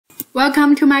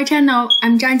Welcome to my channel.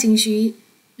 I'm Zhang Jingxu.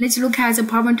 Let's look at the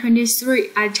problem 23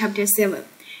 at chapter 7.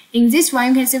 In this one,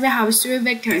 you can see we have three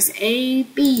vectors A,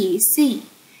 B, C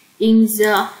in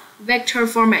the vector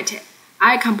format: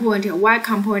 I component, Y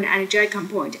component, and J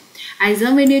component. And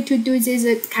then we need to do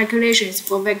these calculations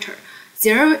for vector.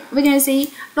 There we can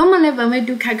see normally when we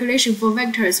do calculation for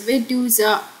vectors, we do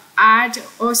the add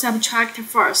or subtract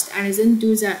first, and then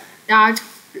do the dot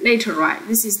later, right?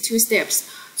 This is two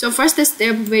steps. So first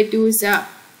step we do the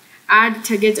add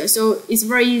together. So it's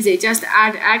very easy. Just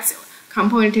add X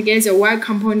component together, Y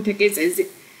component together,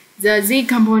 the Z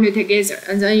component together,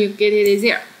 and then you get it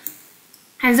there.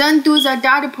 And then do the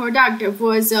dot product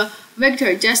for the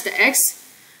vector, just X,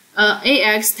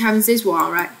 AX times this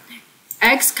one, right?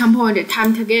 X component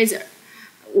times together,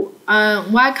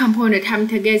 Y component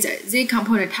times together, Z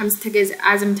component times together,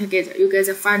 add them together, you get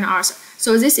the final answer.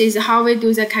 So this is how we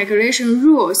do the calculation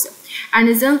rules. And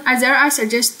then there I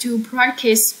suggest to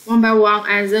practice one by one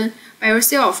and then by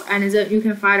yourself, and then you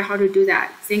can find how to do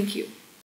that. Thank you.